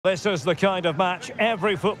This is the kind of match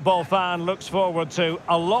every football fan looks forward to.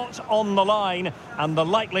 A lot on the line and the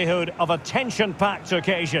likelihood of a tension-packed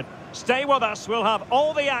occasion. Stay with us, we'll have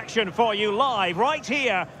all the action for you live right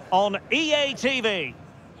here on EA TV.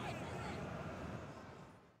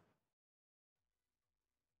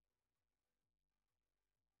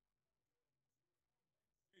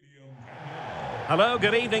 Hello,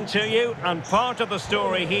 good evening to you, and part of the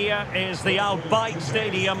story here is the Al Bayt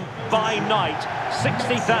Stadium by night.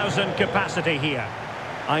 60,000 capacity here.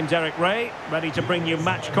 I'm Derek Ray, ready to bring you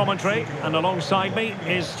match commentary, and alongside me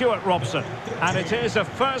is Stuart Robson. And it is a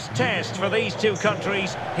first test for these two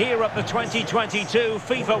countries here at the 2022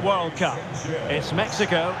 FIFA World Cup. It's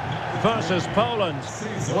Mexico versus Poland.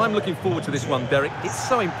 Well, I'm looking forward to this one, Derek. It's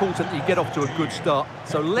so important that you get off to a good start.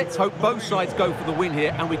 So let's hope both sides go for the win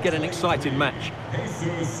here and we get an exciting match.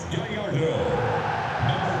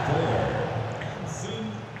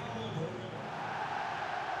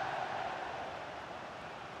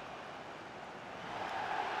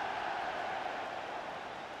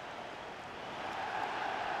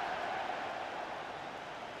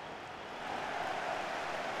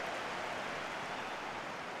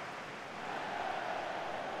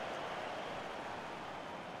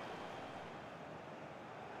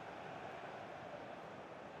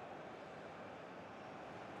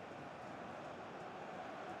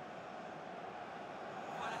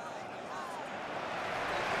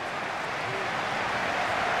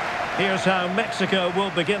 Here's how Mexico will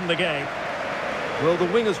begin the game. Well, the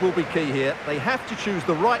wingers will be key here. They have to choose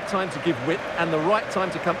the right time to give width and the right time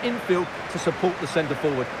to come infield to support the centre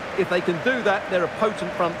forward. If they can do that, they're a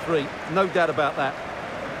potent front three. No doubt about that.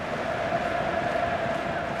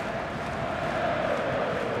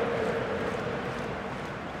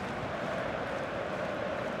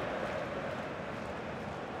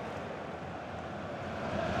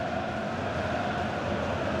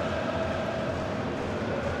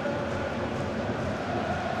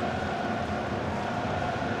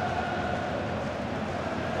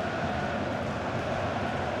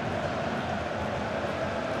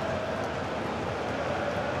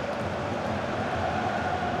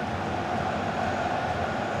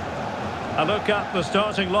 A look at the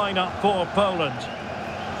starting lineup for Poland.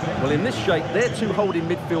 Well, in this shape, their two holding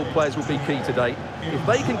midfield players will be key today. If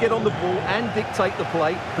they can get on the ball and dictate the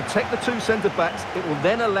play, protect the two centre-backs, it will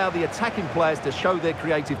then allow the attacking players to show their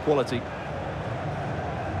creative quality.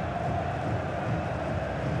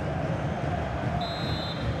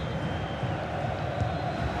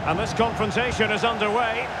 And this confrontation is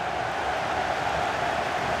underway.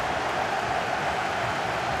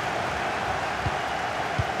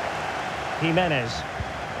 Jimenez.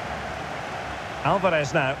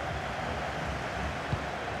 Alvarez now.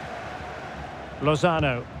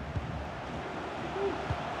 Lozano.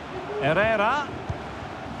 Herrera.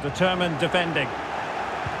 Determined defending.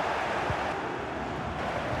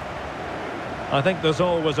 I think there's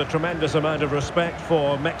always a tremendous amount of respect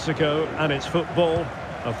for Mexico and its football,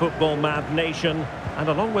 a football-mad nation, and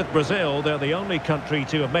along with Brazil, they're the only country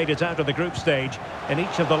to have made it out of the group stage in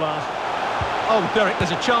each of the last... Oh, Derek, there's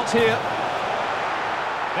a chance here.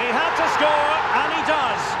 He had to score, and he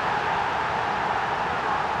does.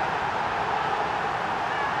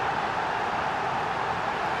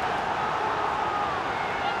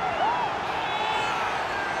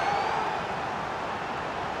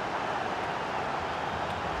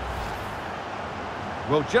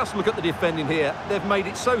 Well, just look at the defending here. They've made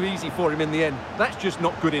it so easy for him in the end. That's just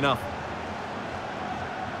not good enough.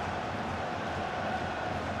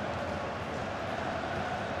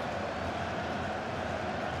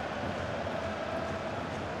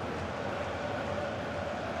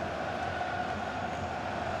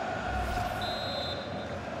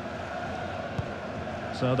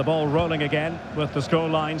 So the ball rolling again with the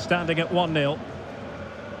scoreline standing at 1-0.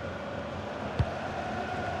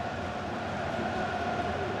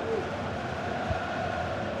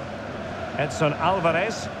 Edson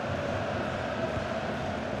Alvarez.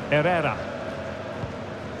 Herrera.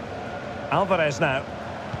 Alvarez now.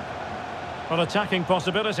 On attacking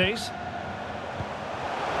possibilities.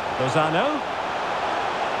 Lozano.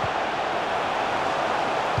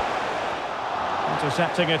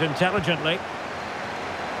 Intercepting it intelligently.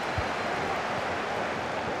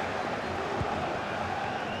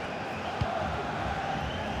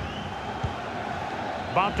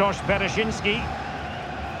 Bartosz Bereszyński.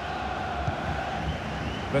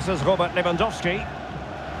 This is Robert Lewandowski.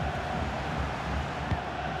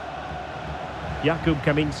 Jakub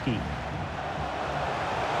Kaminski.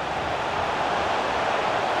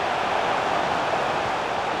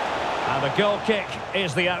 And a goal kick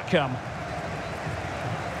is the outcome.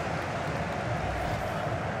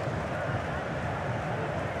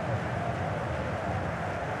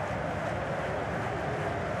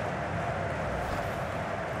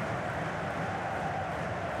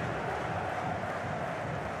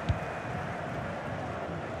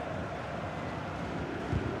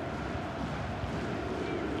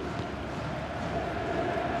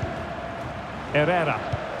 Herrera.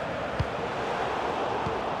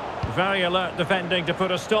 Very alert defending to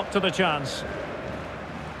put a stop to the chance.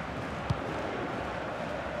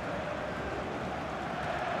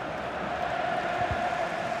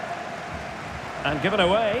 And given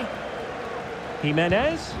away.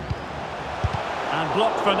 Jimenez. And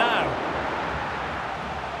blocked for now.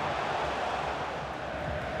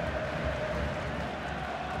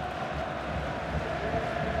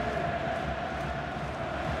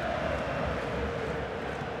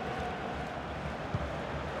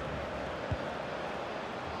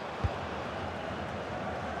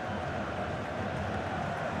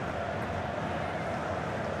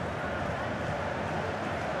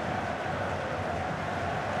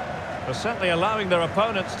 They're certainly allowing their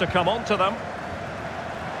opponents to come onto them.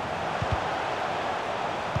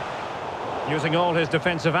 Using all his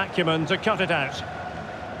defensive acumen to cut it out.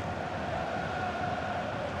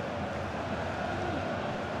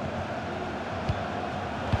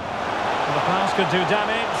 Well, the pass could do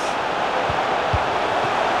damage.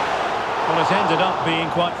 Well, it's ended up being,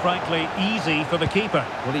 quite frankly, easy for the keeper.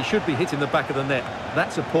 Well, he should be hitting the back of the net.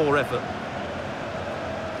 That's a poor effort.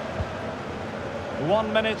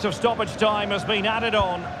 1 minute of stoppage time has been added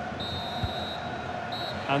on.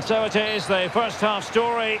 And so it is, the first half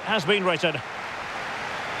story has been written.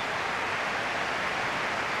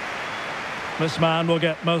 This man will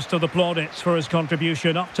get most of the plaudits for his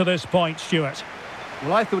contribution up to this point, Stuart.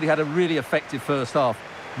 Well, I thought he had a really effective first half.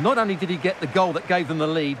 Not only did he get the goal that gave them the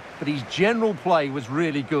lead, but his general play was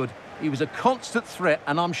really good. He was a constant threat,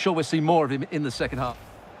 and I'm sure we'll see more of him in the second half.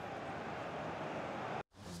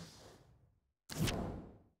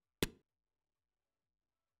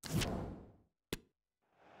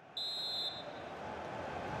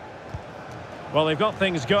 Well, they've got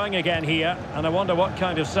things going again here, and I wonder what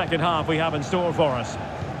kind of second half we have in store for us.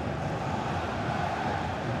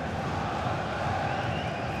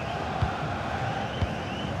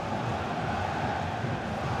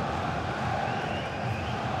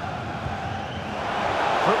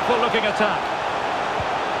 Fruitful looking attack.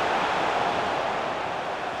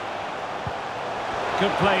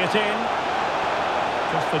 Could play it in.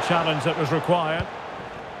 Just the challenge that was required.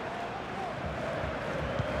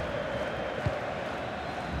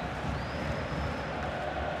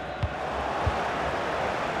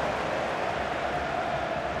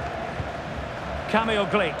 Kamil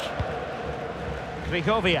Glik.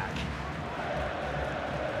 Krychowiak.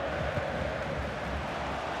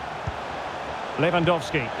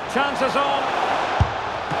 Lewandowski. Chances on.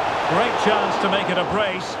 Great chance to make it a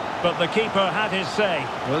brace, but the keeper had his say.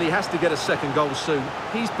 Well, he has to get a second goal soon.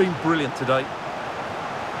 He's been brilliant today.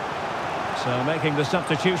 So making the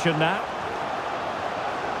substitution now.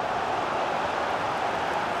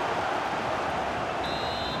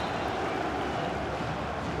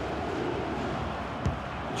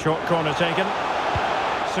 Short corner taken.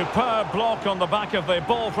 Superb block on the back of the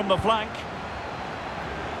ball from the flank.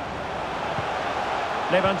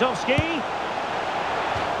 Lewandowski.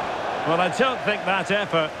 Well, I don't think that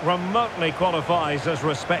effort remotely qualifies as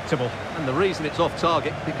respectable. And the reason it's off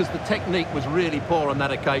target, because the technique was really poor on that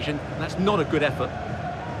occasion. That's not a good effort.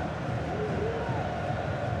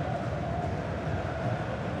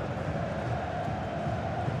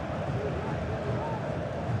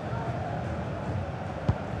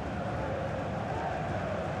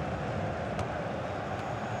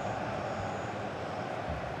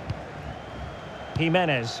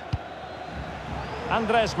 Jimenez.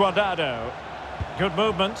 Andres Guardado. Good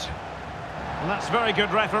movement. And that's very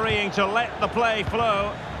good refereeing to let the play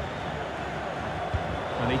flow.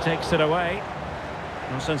 And he takes it away.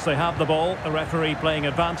 And since they have the ball, the referee playing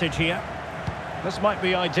advantage here. This might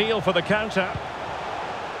be ideal for the counter.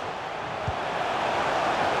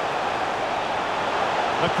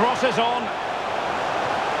 The cross is on.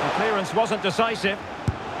 The clearance wasn't decisive.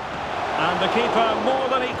 And the keeper more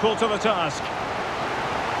than equal to the task.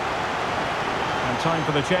 And time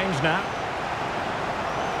for the change now.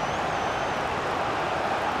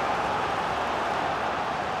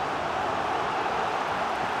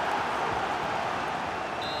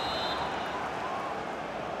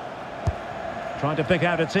 Trying to pick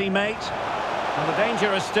out a teammate. And the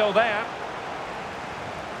danger is still there.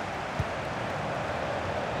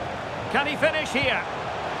 Can he finish here?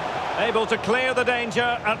 Able to clear the danger,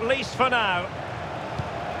 at least for now.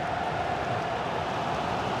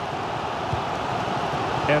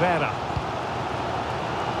 Herrera.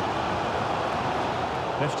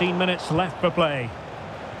 15 minutes left for play.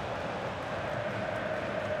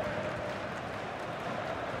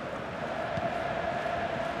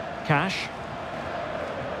 Cash.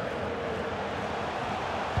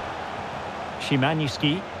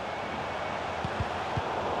 Szymański.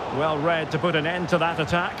 Well read to put an end to that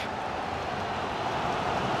attack.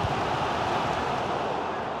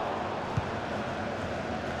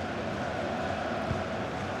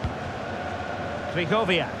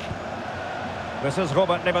 Krychowiak. This is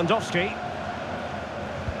Robert Lewandowski.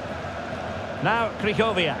 Now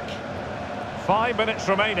Krychowiak. 5 minutes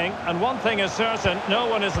remaining, and one thing is certain, no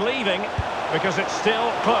one is leaving because it's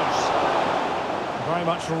still close. Very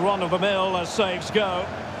much run-of-the-mill as saves go.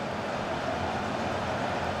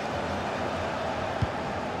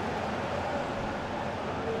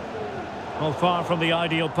 Well, far from the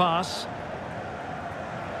ideal pass.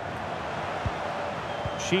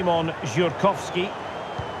 Szymon Żurkowski.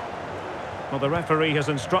 Well, the referee has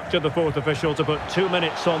instructed the fourth official to put 2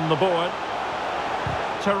 minutes on the board.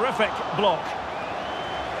 Terrific block.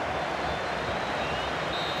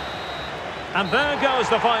 And there goes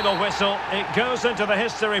the final whistle. It goes into the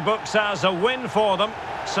history books as a win for them.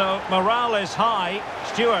 So morale is high.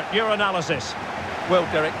 Stuart, your analysis. Well,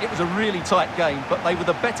 Derek, it was a really tight game, but they were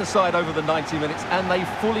the better side over the 90 minutes, and they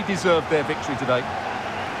fully deserved their victory today.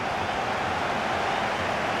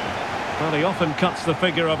 Well, he often cuts the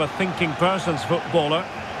figure of a thinking person's footballer.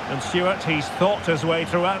 And Stuart, he's thought his way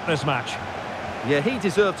throughout this match. Yeah, he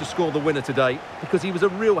deserved to score the winner today because he was a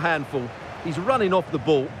real handful. His running off the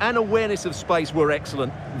ball and awareness of space were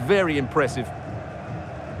excellent. Very impressive.